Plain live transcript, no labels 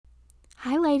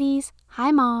Hi ladies,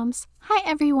 hi moms, hi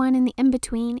everyone in the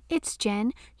in-between. It's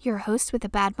Jen, your host with the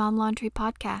Bad Mom Laundry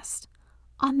podcast.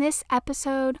 On this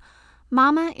episode,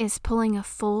 Mama is pulling a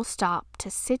full stop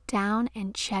to sit down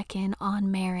and check in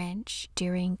on marriage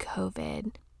during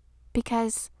COVID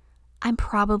because I'm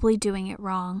probably doing it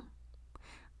wrong.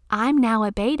 I'm now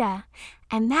a beta,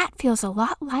 and that feels a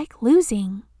lot like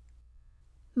losing.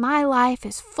 My life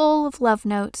is full of love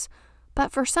notes,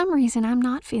 but for some reason I'm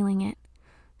not feeling it.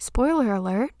 Spoiler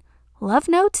alert, love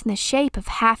notes in the shape of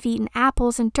half-eaten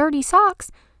apples and dirty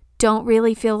socks don't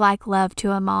really feel like love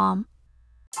to a mom.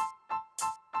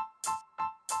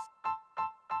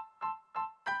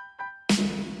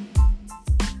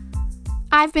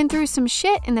 I've been through some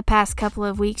shit in the past couple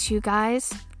of weeks, you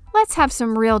guys. Let's have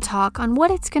some real talk on what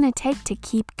it's going to take to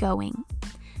keep going.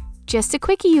 Just a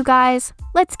quickie, you guys.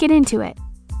 Let's get into it.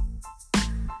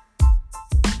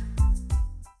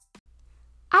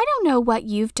 I don't know what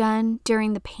you've done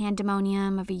during the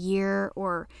pandemonium of a year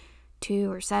or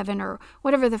 2 or 7 or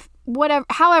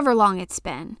however long it's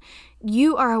been.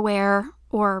 You are aware,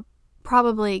 or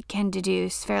probably can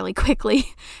deduce fairly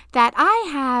quickly, that I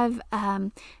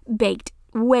have baked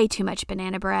way too much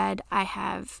banana bread. I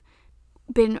have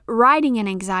been riding an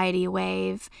anxiety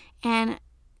wave and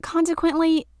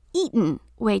consequently eaten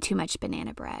way too much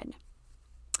banana bread.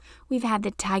 We've had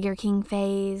the Tiger King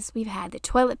phase. We've had the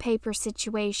toilet paper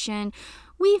situation.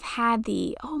 We've had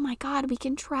the, oh my God, we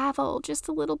can travel just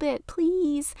a little bit,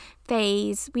 please,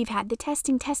 phase. We've had the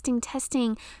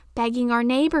testing, begging our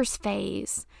neighbors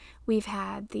phase. We've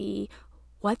had the,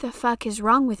 what the fuck is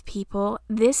wrong with people?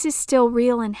 This is still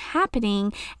real and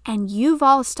happening, and you've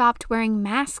all stopped wearing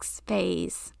masks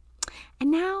phase. And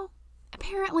now,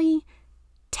 apparently,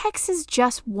 Texas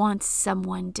just wants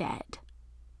someone dead.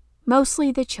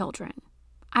 Mostly the children.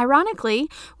 Ironically,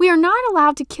 we are not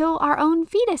allowed to kill our own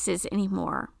fetuses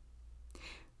anymore.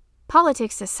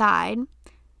 Politics aside,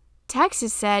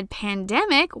 Texas said,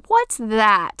 pandemic? What's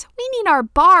that? We need our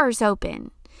bars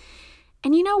open.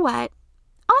 And you know what?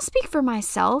 I'll speak for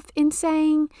myself in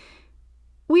saying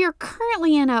we are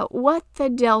currently in a what the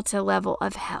Delta level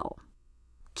of hell.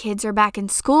 Kids are back in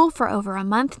school for over a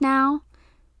month now.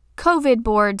 COVID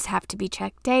boards have to be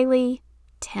checked daily.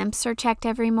 Temps are checked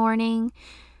every morning.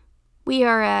 We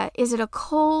are, is it a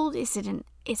cold? Is it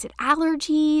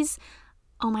allergies?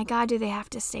 Oh my God, do they have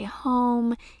to stay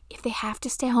home? If they have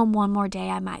to stay home one more day,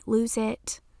 I might lose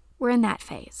it. We're in that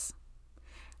phase.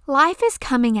 Life is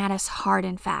coming at us hard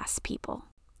and fast, people.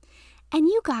 And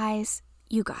you guys,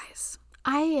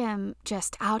 I am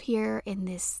just out here in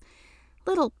this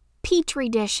little petri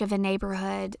dish of a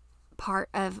neighborhood, part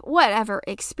of whatever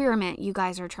experiment you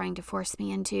guys are trying to force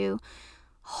me into,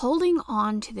 holding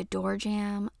on to the door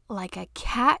jamb like a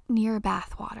cat near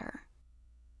bathwater.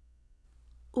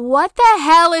 What the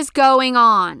hell is going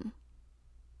on?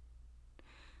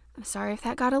 I'm sorry if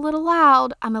that got a little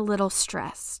loud. I'm a little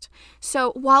stressed.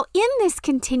 So while in this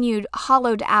continued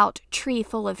hollowed out tree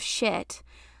full of shit,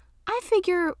 I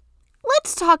figure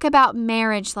let's talk about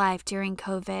marriage life during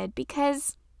COVID,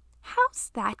 because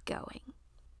how's that going?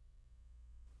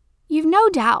 You've no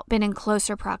doubt been in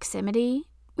closer proximity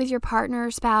with your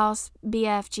partner, spouse,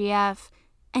 BF, GF,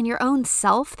 and your own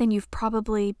self than you've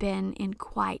probably been in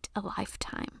quite a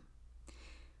lifetime.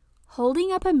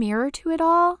 Holding up a mirror to it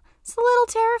all is a little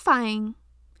terrifying.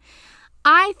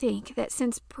 I think that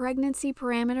since pregnancy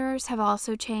parameters have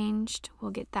also changed,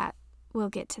 we'll get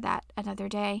to that another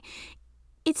day,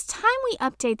 it's time we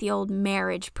update the old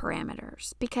marriage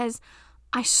parameters, because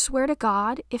I swear to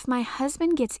God, if my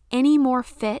husband gets any more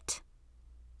fit,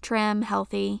 trim,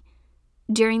 healthy,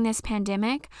 during this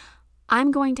pandemic,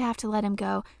 I'm going to have to let him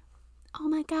go. Oh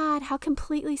my God, how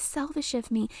completely selfish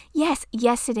of me. Yes,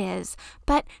 it is.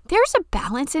 But there's a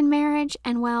balance in marriage,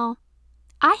 and well,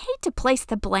 I hate to place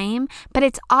the blame, but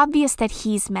it's obvious that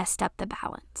he's messed up the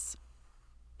balance.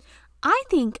 I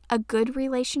think a good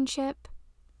relationship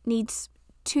needs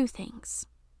 2 things: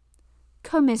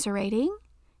 commiserating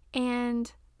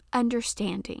and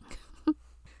understanding.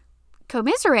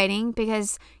 Commiserating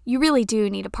because you really do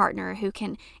need a partner who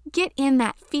can get in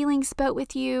that feelings boat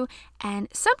with you, and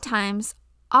sometimes,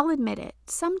 I'll admit it,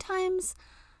 sometimes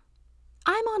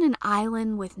I'm on an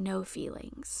island with no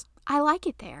feelings. I like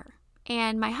it there.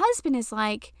 And my husband is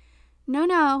like,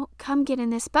 no, come get in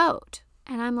this boat.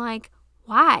 And I'm like,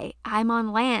 why? I'm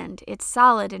on land. It's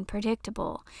solid and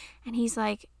predictable. And he's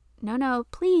like, no,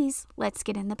 please, let's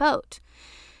get in the boat.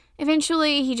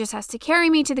 Eventually, he just has to carry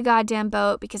me to the goddamn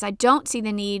boat because I don't see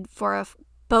the need for a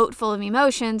boat full of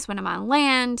emotions when I'm on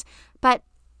land. But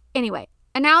anyway,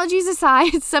 analogies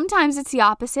aside, sometimes it's the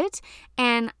opposite.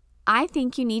 And I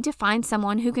think you need to find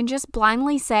someone who can just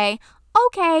blindly say,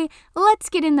 okay, let's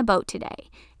get in the boat today.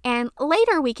 And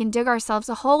later we can dig ourselves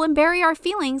a hole and bury our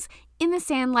feelings in the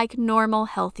sand like normal,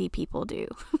 healthy people do.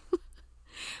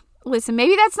 Listen,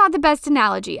 maybe that's not the best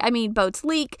analogy. I mean, boats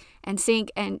leak and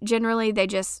sink, and generally they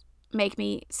just make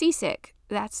me seasick.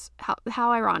 That's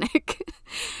how ironic.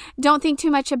 Don't think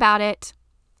too much about it.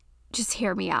 Just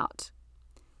hear me out.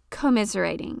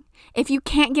 Commiserating. If you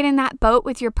can't get in that boat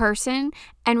with your person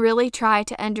and really try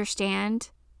to understand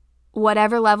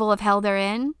whatever level of hell they're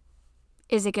in,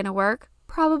 is it going to work?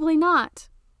 Probably not.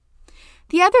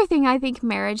 The other thing I think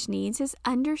marriage needs is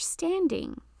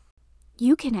understanding.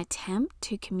 You can attempt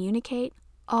to communicate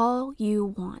all you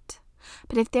want,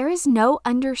 but if there is no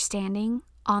understanding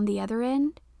on the other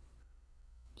end,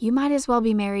 you might as well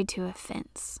be married to a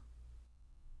fence.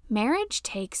 Marriage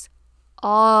takes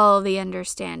all the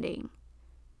understanding,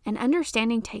 and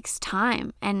understanding takes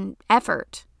time and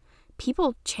effort.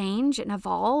 People change and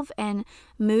evolve and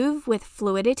move with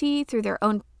fluidity through their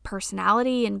own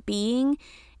personality and being.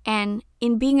 And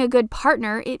in being a good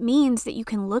partner, it means that you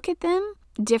can look at them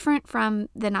different from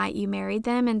the night you married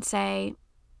them and say,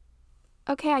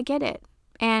 okay, I get it.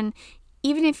 And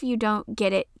even if you don't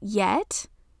get it yet,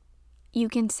 you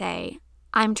can say,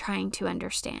 I'm trying to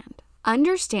understand.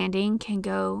 Understanding can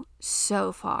go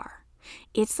so far.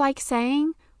 It's like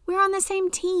saying, we're on the same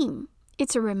team.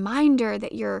 It's a reminder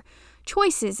that your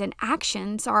choices and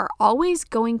actions are always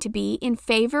going to be in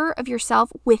favor of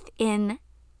yourself within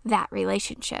that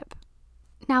relationship.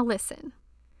 Now listen,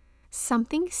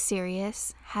 something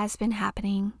serious has been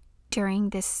happening during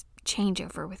this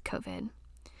changeover with COVID.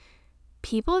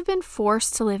 People have been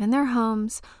forced to live in their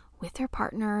homes with their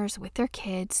partners, with their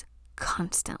kids,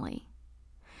 constantly.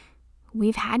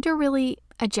 We've had to really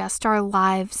adjust our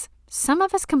lives, some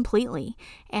of us completely.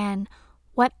 And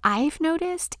what I've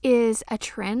noticed is a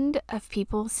trend of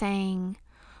people saying,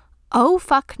 oh,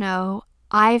 fuck no,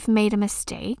 I've made a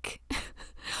mistake.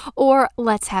 Or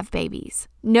let's have babies.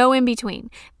 No in between.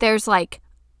 There's like,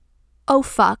 oh,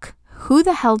 fuck, who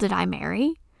the hell did I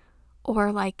marry?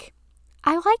 Or like,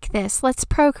 I like this. Let's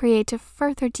procreate to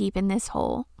further deepen this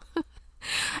hole.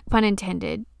 Pun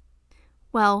intended.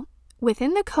 Well,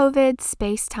 within the COVID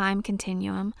space-time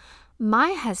continuum,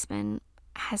 my husband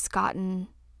has gotten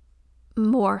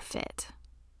more fit.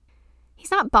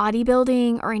 He's not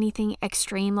bodybuilding or anything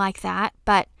extreme like that,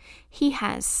 but he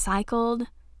has cycled,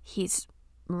 he's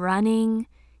running,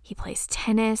 he plays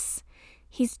tennis.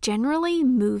 He's generally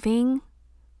moving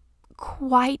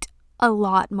quite a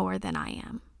lot more than I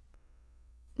am.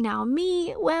 Now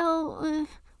me, well,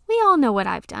 we all know what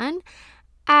I've done.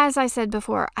 As I said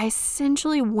before, I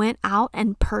essentially went out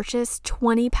and purchased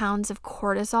 20 pounds of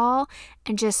cortisol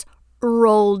and just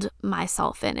rolled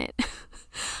myself in it.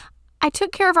 I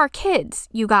took care of our kids,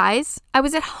 you guys. I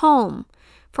was at home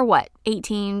for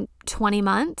 18, 20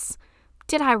 months?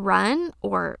 Did I run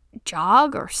or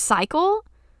jog or cycle?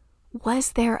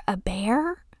 Was there a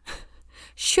bear?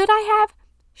 Should I have?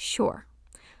 Sure.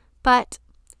 But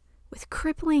with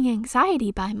crippling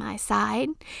anxiety by my side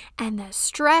and the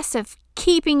stress of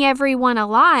keeping everyone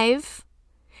alive,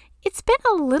 it's been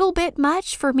a little bit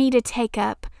much for me to take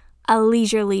up a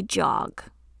leisurely jog.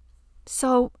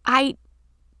 So I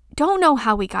don't know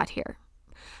how we got here.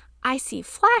 I see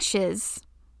flashes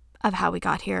of how we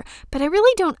got here, but I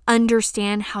really don't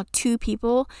understand how two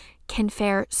people can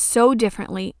fare so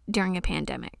differently during a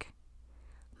pandemic.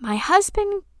 My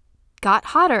husband got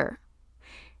hotter,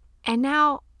 and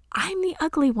now I'm the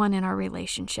ugly one in our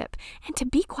relationship. And to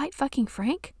be quite fucking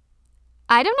frank,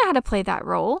 I don't know how to play that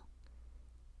role.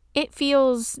 It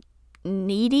feels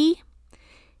needy.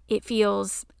 It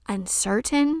feels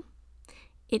uncertain.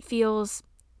 It feels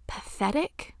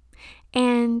pathetic.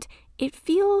 And it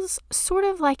feels sort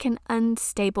of like an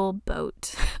unstable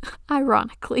boat,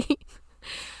 ironically.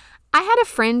 I had a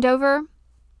friend over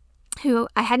who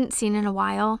I hadn't seen in a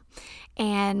while,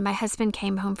 and my husband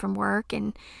came home from work,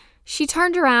 and she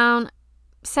turned around,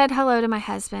 said hello to my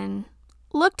husband,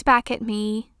 looked back at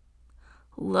me,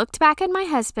 looked back at my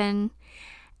husband,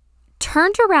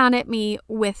 turned around at me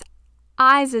with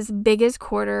eyes as big as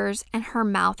quarters and her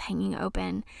mouth hanging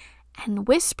open, and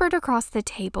whispered across the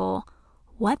table,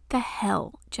 "What the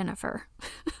hell, Jennifer?"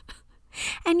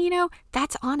 And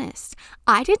that's honest.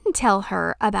 I didn't tell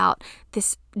her about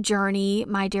this journey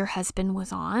my dear husband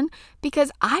was on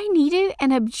because I needed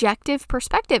an objective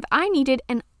perspective. I needed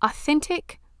an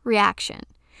authentic reaction.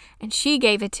 And she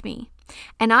gave it to me.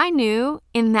 And I knew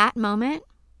in that moment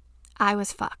I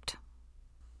was fucked.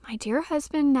 My dear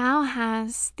husband now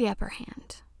has the upper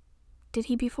hand. Did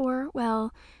he before?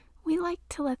 Well, we like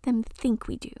to let them think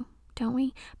we do, don't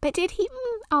we? But did he?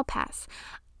 I'll pass.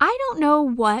 I don't know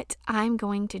what I'm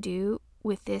going to do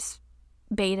with this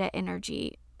beta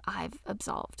energy I've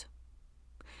absolved.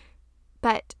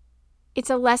 But it's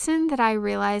a lesson that I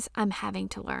realize I'm having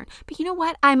to learn. But you know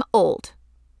what? I'm old.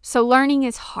 So learning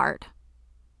is hard.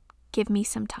 Give me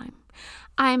some time.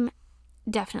 I'm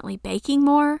definitely baking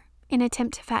more in an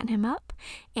attempt to fatten him up.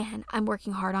 And I'm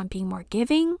working hard on being more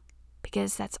giving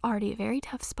because that's already a very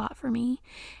tough spot for me.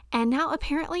 And now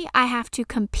apparently I have to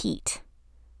compete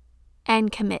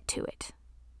and commit to it.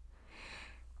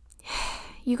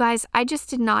 You guys, I just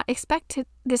did not expect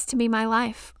this to be my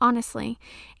life, honestly.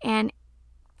 And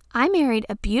I married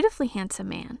a beautifully handsome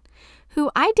man who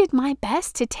I did my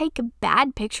best to take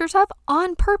bad pictures of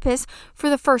on purpose for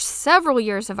the first several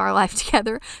years of our life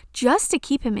together just to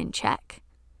keep him in check.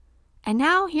 And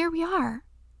now here we are.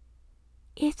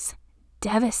 It's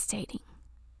devastating.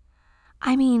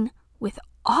 I mean, with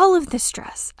all of the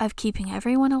stress of keeping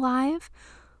everyone alive,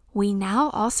 we now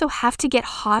also have to get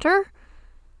hotter?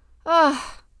 Ugh.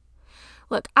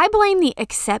 Look, I blame the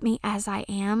accept me as I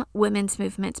am women's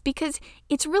movements because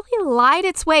it's really lied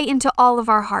its way into all of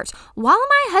our hearts. While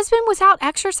my husband was out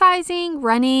exercising,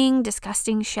 running,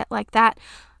 disgusting shit like that,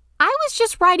 I was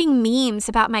just writing memes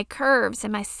about my curves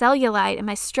and my cellulite and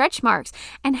my stretch marks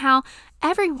and how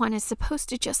everyone is supposed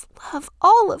to just love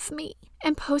all of me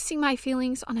and posting my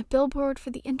feelings on a billboard for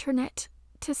the internet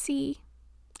to see.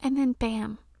 And then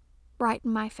bam, right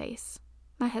in my face,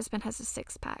 my husband has a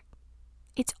six-pack.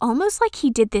 It's almost like he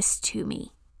did this to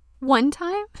me. One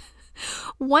time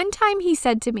he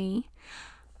said to me,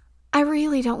 I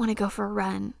really don't want to go for a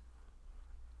run.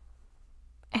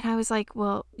 And I was like,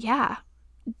 well, yeah,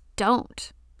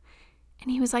 don't.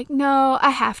 And he was like, no,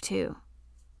 I have to.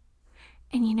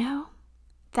 And you know,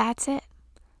 that's it.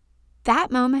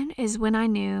 That moment is when I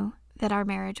knew that our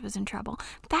marriage was in trouble.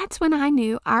 That's when I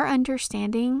knew our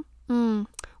understanding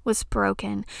was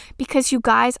broken. Because you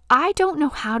guys, I don't know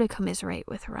how to commiserate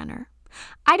with a runner.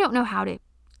 I don't know how to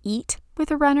eat with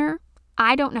a runner.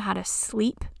 I don't know how to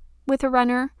sleep with a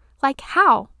runner. Like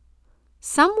how?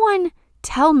 Someone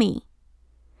tell me.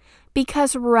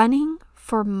 Because running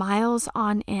for miles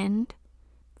on end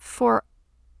for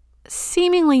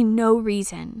seemingly no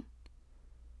reason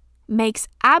makes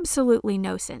absolutely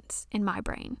no sense in my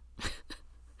brain.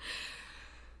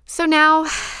 So now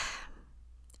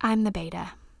I'm the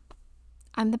beta.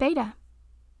 I'm the beta.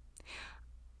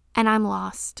 And I'm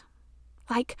lost.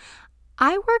 Like,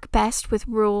 I work best with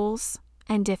rules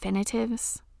and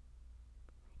definitives.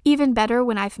 Even better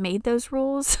when I've made those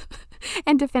rules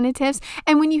and definitives.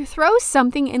 And when you throw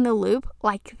something in the loop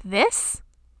like this,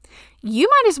 you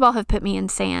might as well have put me in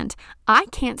sand. I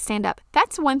can't stand up.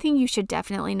 That's one thing you should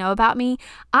definitely know about me.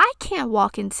 I can't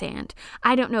walk in sand.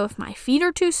 I don't know if my feet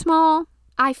are too small.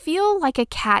 I feel like a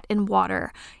cat in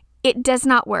water. It does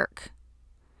not work.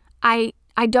 I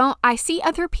see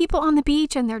other people on the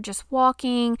beach and they're just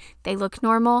walking. They look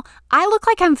normal. I look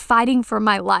like I'm fighting for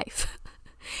my life.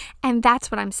 And that's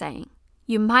what I'm saying.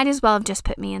 You might as well have just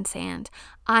put me in sand.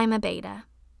 I'm a beta.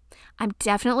 I'm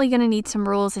definitely going to need some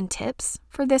rules and tips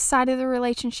for this side of the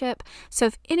relationship. So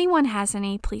if anyone has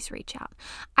any, please reach out.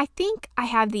 I think I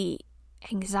have the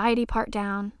anxiety part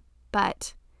down,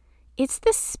 but it's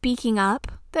the speaking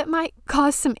up that might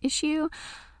cause some issue.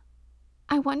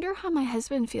 I wonder how my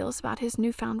husband feels about his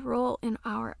newfound role in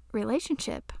our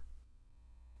relationship.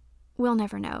 We'll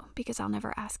never know because I'll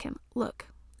never ask him. Look,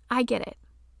 I get it.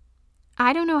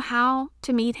 I don't know how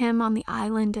to meet him on the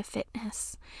island of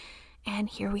fitness. And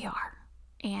here we are.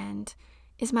 And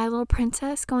is my little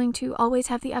princess going to always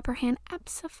have the upper hand?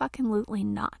 Abso-fucking-lutely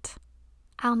not.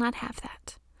 I'll not have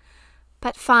that.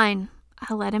 But fine,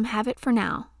 I'll let him have it for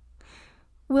now.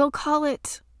 We'll call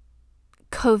it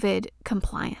COVID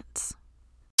compliance.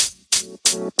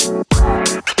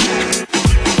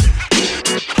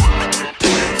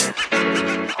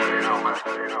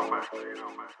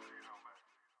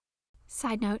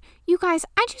 Side note, you guys,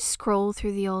 I just scroll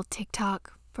through the old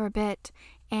TikTok for a bit,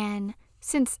 and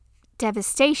since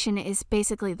devastation is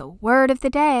basically the word of the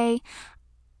day,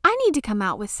 I need to come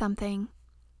out with something.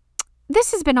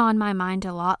 This has been on my mind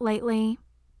a lot lately.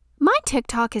 My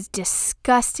TikTok is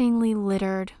disgustingly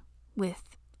littered with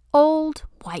old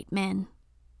white men.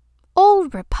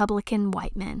 Old Republican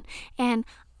white men. And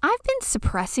I've been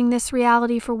suppressing this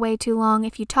reality for way too long.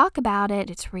 If you talk about it,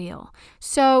 it's real.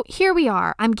 So here we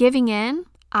are. I'm giving in.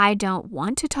 I don't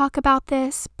want to talk about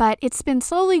this, but it's been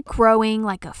slowly growing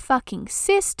like a fucking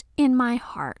cyst in my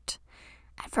heart.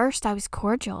 At first, I was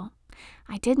cordial.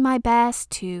 I did my best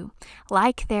to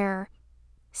like their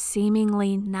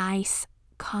seemingly nice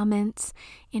comments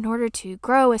in order to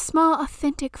grow a small,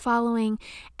 authentic following,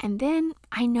 and then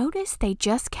I noticed they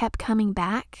just kept coming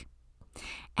back.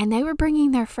 and they were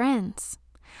bringing their friends.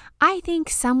 I think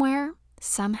somewhere,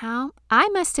 somehow, I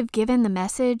must have given the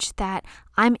message that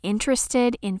I'm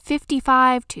interested in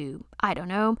 55 to,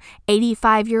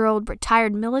 85-year-old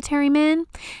retired military men,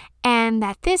 and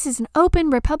that this is an open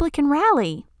Republican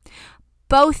rally.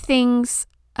 Both things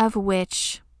of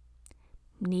which,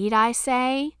 need I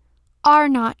say, are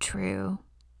not true.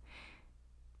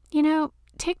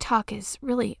 TikTok is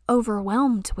really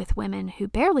overwhelmed with women who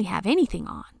barely have anything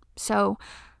on, so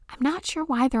I'm not sure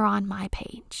why they're on my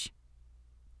page.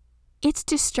 It's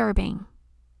disturbing.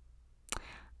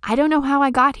 I don't know how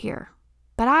I got here,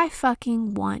 but I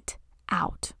fucking want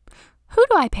out. Who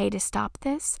do I pay to stop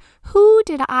this? Who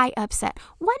did I upset?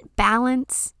 What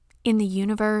balance in the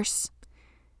universe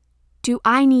do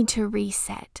I need to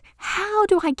reset? How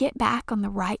do I get back on the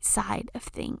right side of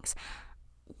things?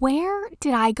 Where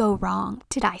did I go wrong?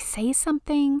 Did I say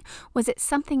something? Was it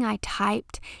something I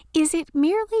typed? Is it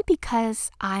merely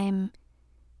because I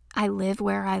live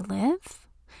where I live?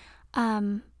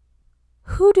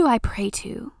 Who do I pray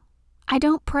to? I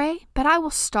don't pray, but I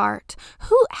will start.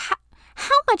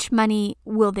 How much money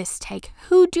will this take?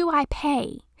 Who do I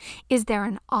pay? Is there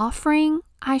an offering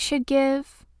I should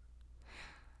give?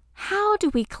 How do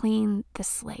we clean the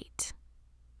slate?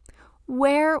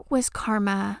 Where was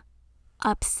karma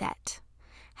upset?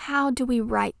 How do we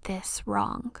right this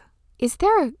wrong? Is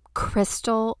there a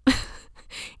crystal?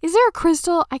 Is there a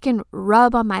crystal I can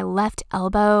rub on my left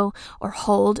elbow or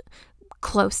hold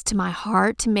close to my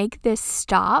heart to make this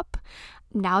stop?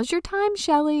 Now's your time,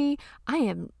 Shelley. I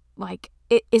am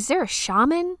is there a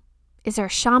shaman? Is there a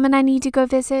shaman I need to go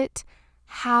visit?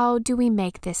 How do we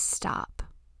make this stop?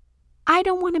 I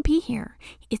don't want to be here.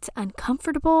 It's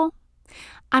uncomfortable.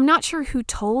 I'm not sure who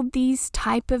told these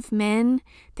type of men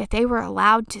that they were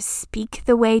allowed to speak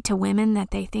the way to women that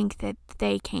they think that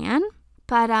they can,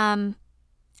 but I'm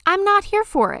not here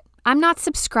for it. I'm not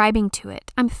subscribing to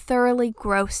it. I'm thoroughly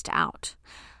grossed out.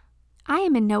 I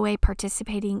am in no way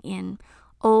participating in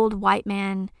old white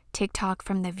man TikTok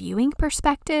from the viewing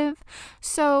perspective,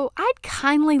 so I'd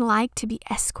kindly like to be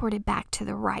escorted back to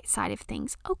the right side of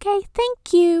things. Okay,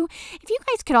 thank you. If you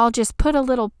guys could all just put a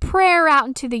little prayer out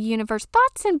into the universe,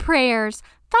 thoughts and prayers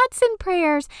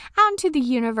out into the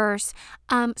universe,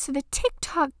 so the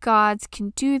TikTok gods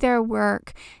can do their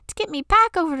work to get me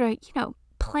back over to,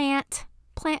 plant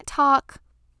talk,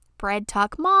 bread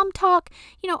talk, mom talk,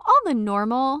 all the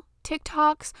normal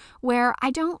TikToks where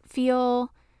I don't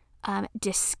feel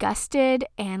disgusted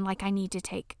and like I need to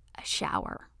take a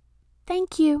shower.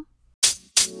 Thank you.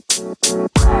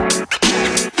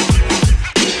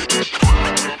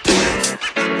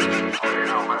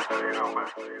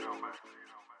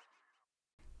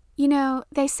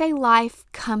 They say life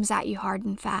comes at you hard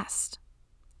and fast.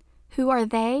 Who are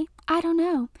they? I don't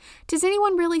know. Does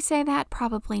anyone really say that?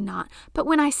 Probably not. But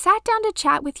when I sat down to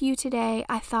chat with you today,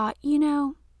 I thought,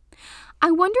 I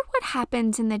wonder what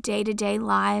happens in the day-to-day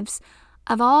lives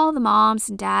of all the moms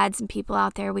and dads and people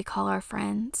out there we call our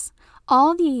friends.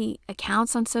 All the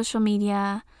accounts on social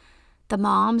media, the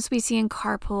moms we see in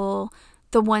carpool,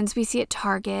 the ones we see at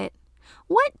Target.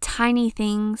 What tiny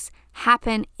things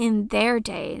happen in their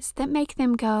days that make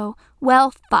them go,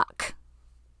 well, fuck?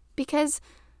 Because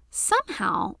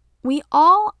somehow we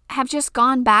all have just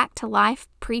gone back to life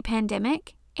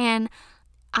pre-pandemic, and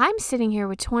I'm sitting here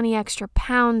with 20 extra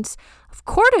pounds of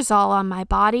cortisol on my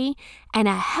body and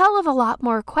a hell of a lot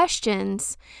more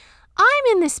questions. I'm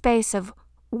in the space of,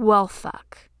 well,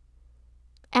 fuck.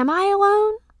 Am I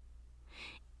alone?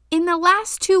 In the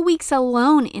last 2 weeks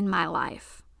alone in my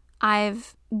life,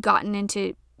 I've gotten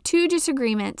into 2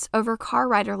 disagreements over car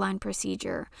rider line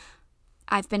procedure.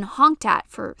 I've been honked at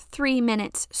for 3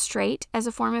 minutes straight as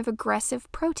a form of aggressive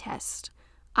protest.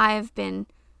 I've been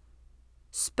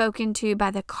spoken to by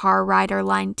the car rider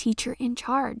line teacher in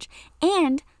charge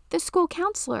and the school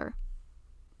counselor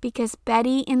because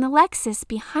Betty in the Lexus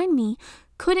behind me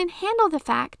couldn't handle the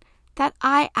fact that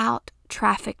I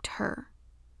out-trafficked her.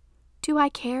 Do I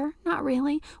care? Not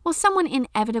really. Will someone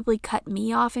inevitably cut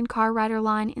me off in car rider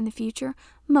line in the future?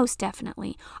 Most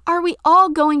definitely. Are we all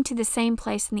going to the same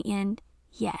place in the end?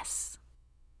 Yes.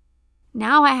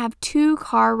 Now I have 2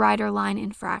 car rider line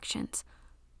infractions.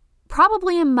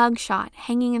 Probably a mugshot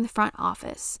hanging in the front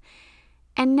office.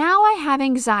 And now I have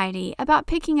anxiety about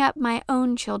picking up my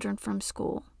own children from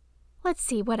school. Let's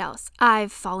see, what else?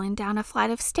 I've fallen down a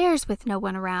flight of stairs with no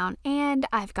one around, and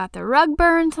I've got the rug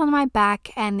burns on my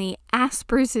back and the ass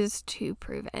bruises to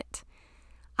prove it.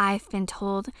 I've been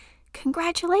told,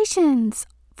 congratulations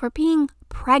for being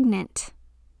pregnant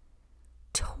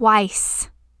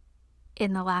twice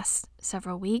in the last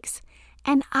several weeks,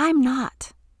 and I'm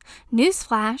not.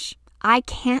 Newsflash, I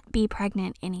can't be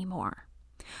pregnant anymore.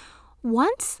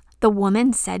 Once the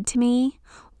woman said to me,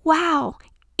 "Wow,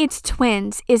 it's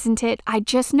twins, isn't it? I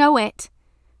just know it."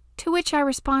 To which I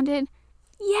responded,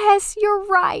 "Yes, you're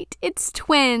right. It's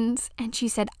twins." And she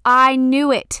said, "I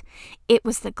knew it. It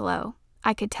was the glow.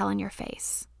 I could tell in your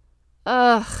face."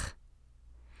 Ugh.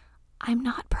 I'm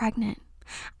not pregnant.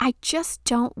 I just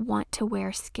don't want to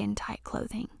wear skin-tight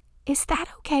clothing. Is that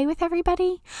okay with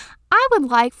everybody? I would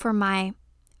like for my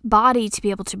body to be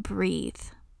able to breathe.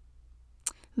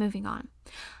 Moving on.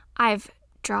 I've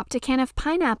dropped a can of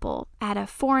pineapple at a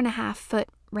 4.5-foot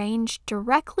range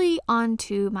directly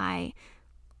onto my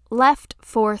left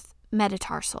fourth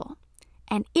metatarsal,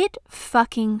 and it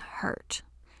fucking hurt.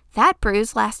 That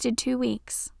bruise lasted 2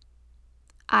 weeks.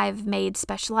 I've made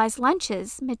specialized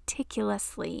lunches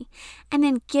meticulously and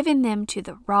then given them to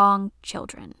the wrong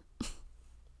children.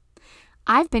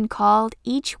 I've been called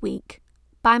each week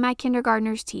by my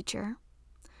kindergartner's teacher.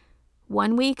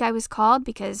 One week I was called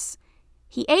because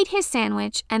he ate his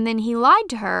sandwich and then he lied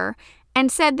to her and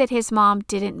said that his mom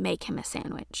didn't make him a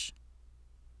sandwich.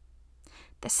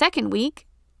 The second week,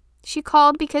 she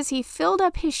called because he filled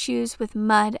up his shoes with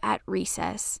mud at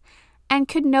recess and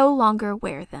could no longer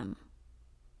wear them.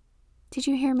 Did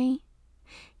you hear me?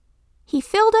 He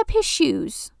filled up his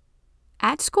shoes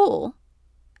at school,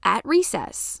 at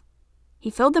recess. He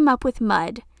filled them up with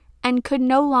mud and could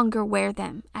no longer wear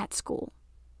them at school.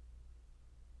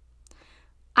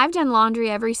 I've done laundry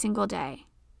every single day.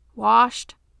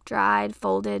 Washed, dried,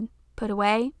 folded, put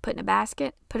away, put in a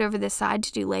basket, put over the side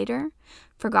to do later,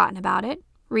 forgotten about it,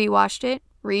 rewashed it,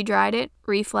 re-dried it,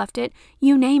 refluffed it,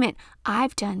 you name it.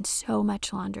 I've done so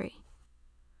much laundry.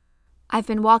 I've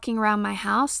been walking around my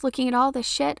house looking at all the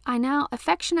shit I now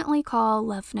affectionately call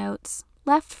love notes,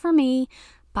 left for me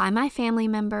by my family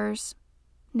members,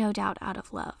 no doubt out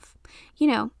of love. You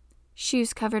know,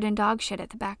 shoes covered in dog shit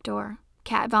at the back door,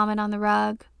 cat vomit on the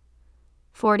rug,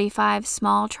 45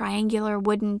 small triangular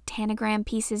wooden tanagram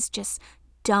pieces just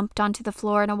dumped onto the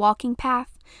floor in a walking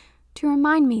path to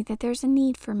remind me that there's a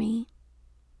need for me.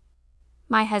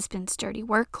 My husband's dirty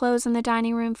work clothes on the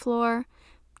dining room floor,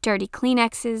 dirty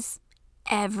Kleenexes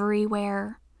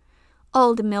everywhere,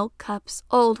 old milk cups,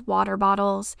 old water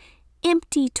bottles,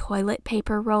 empty toilet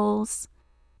paper rolls.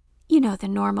 You know, the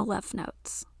normal love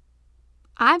notes.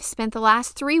 I've spent the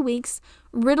last 3 weeks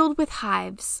riddled with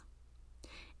hives.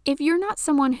 If you're not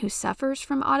someone who suffers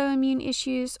from autoimmune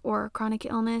issues or chronic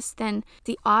illness, then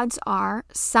the odds are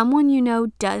someone you know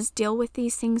does deal with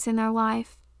these things in their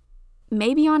life,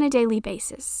 maybe on a daily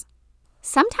basis.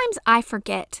 Sometimes I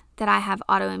forget that I have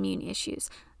autoimmune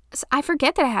issues. I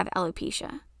forget that I have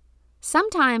alopecia.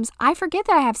 Sometimes I forget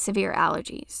that I have severe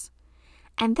allergies.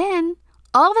 And then,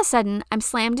 all of a sudden, I'm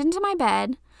slammed into my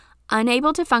bed,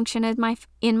 unable to function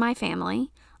in my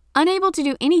family, unable to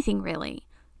do anything really,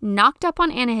 knocked up on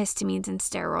antihistamines and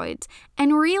steroids,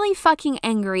 and really fucking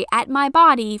angry at my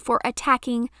body for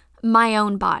attacking my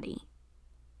own body.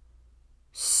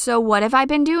 So what have I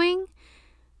been doing?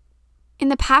 In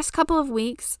the past couple of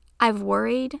weeks, I've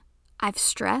worried, I've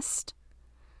stressed,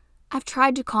 I've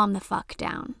tried to calm the fuck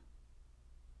down.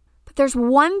 But there's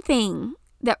one thing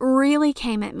that really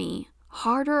came at me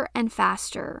harder and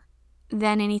faster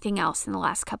than anything else in the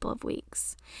last couple of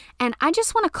weeks. And I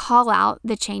just want to call out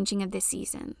the changing of the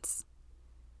seasons.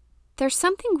 There's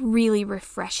something really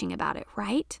refreshing about it,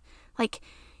 right? Like,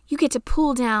 you get to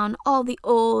pull down all the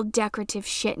old decorative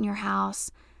shit in your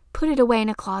house, put it away in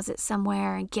a closet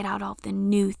somewhere, and get out all the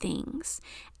new things.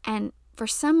 And for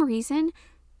some reason,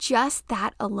 just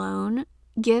that alone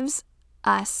gives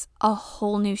us a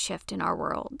whole new shift in our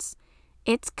worlds.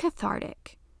 It's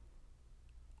cathartic.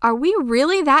 Are we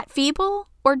really that feeble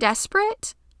or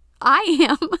desperate? I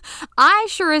am. I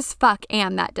sure as fuck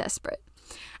am that desperate.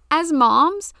 As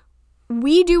moms,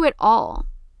 we do it all.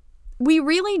 We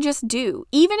really just do.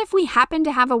 Even if we happen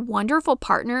to have a wonderful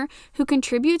partner who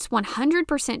contributes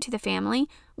 100% to the family,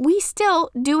 we still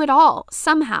do it all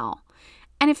somehow.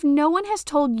 And if no one has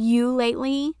told you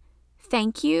lately,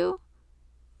 thank you,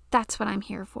 that's what I'm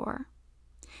here for.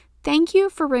 Thank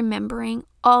you for remembering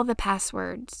all the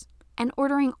passwords and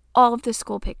ordering all of the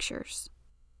school pictures.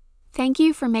 Thank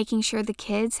you for making sure the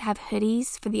kids have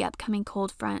hoodies for the upcoming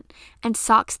cold front and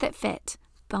socks that fit,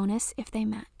 bonus if they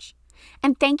match.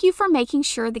 And thank you for making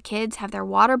sure the kids have their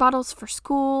water bottles for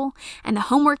school and the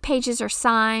homework pages are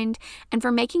signed, and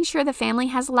for making sure the family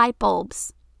has light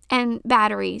bulbs and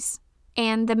batteries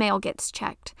and the mail gets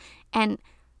checked. And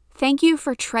thank you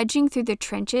for trudging through the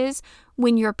trenches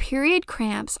when your period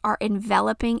cramps are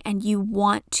enveloping and you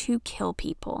want to kill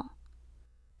people.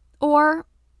 Or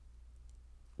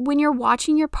when you're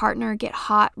watching your partner get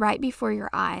hot right before your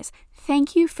eyes,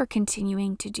 thank you for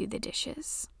continuing to do the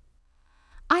dishes.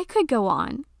 I could go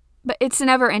on, but it's a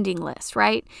never-ending list,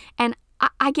 right? And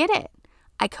I get it.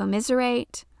 I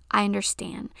commiserate. I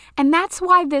understand. And that's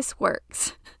why this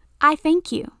works. I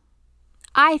thank you.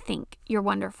 I think you're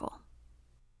wonderful.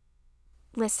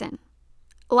 Listen,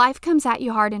 life comes at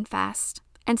you hard and fast,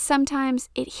 and sometimes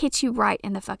it hits you right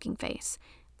in the fucking face.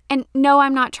 And no,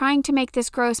 I'm not trying to make this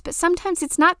gross, but sometimes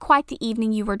it's not quite the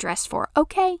evening you were dressed for,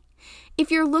 okay?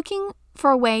 If you're looking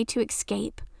for a way to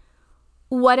escape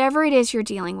whatever it is you're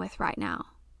dealing with right now,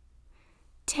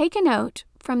 take a note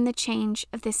from the change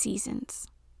of the seasons.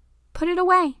 Put it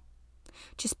away.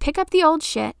 Just pick up the old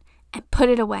shit and put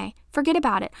it away. Forget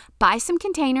about it. Buy some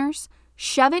containers,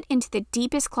 shove it into the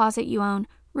deepest closet you own,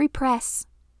 repress.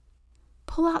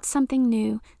 Pull out something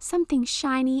new, something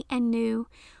shiny and new.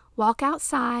 Walk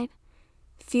outside,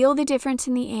 feel the difference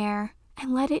in the air,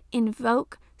 and let it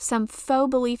invoke some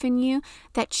faux belief in you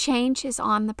that change is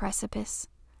on the precipice,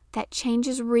 that change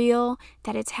is real,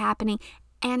 that it's happening.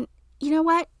 And you know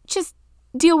what? Just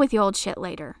deal with the old shit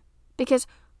later, because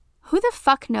who the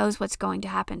fuck knows what's going to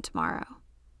happen tomorrow?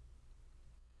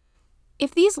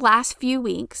 If these last few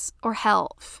weeks, or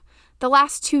hell, the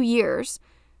last 2 years,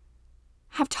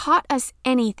 have taught us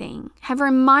anything, have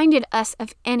reminded us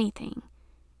of anything,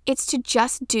 it's to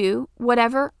just do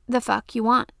whatever the fuck you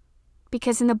want.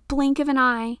 Because in the blink of an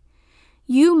eye,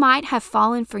 you might have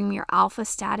fallen from your alpha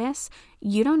status.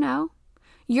 You don't know.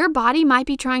 Your body might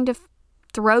be trying to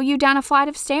throw you down a flight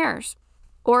of stairs,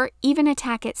 or even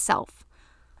attack itself.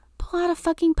 Pull out a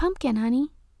fucking pumpkin, honey.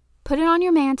 Put it on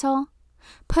your mantle.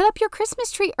 Put up your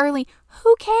Christmas tree early.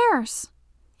 Who cares?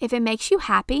 If it makes you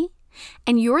happy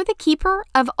and you're the keeper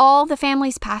of all the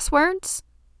family's passwords,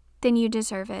 then you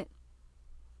deserve it.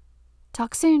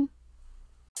 Talk soon.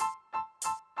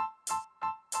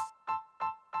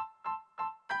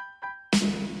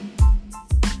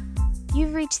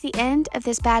 You've reached the end of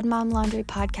this Bad Mom Laundry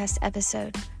podcast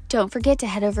episode. Don't forget to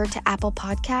head over to Apple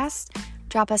Podcasts,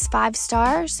 drop us 5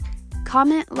 stars,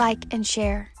 comment, like, and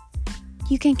share.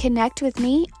 You can connect with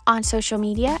me on social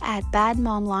media at Bad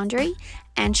Mom Laundry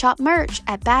and shop merch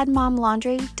at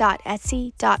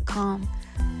badmomlaundry.etsy.com.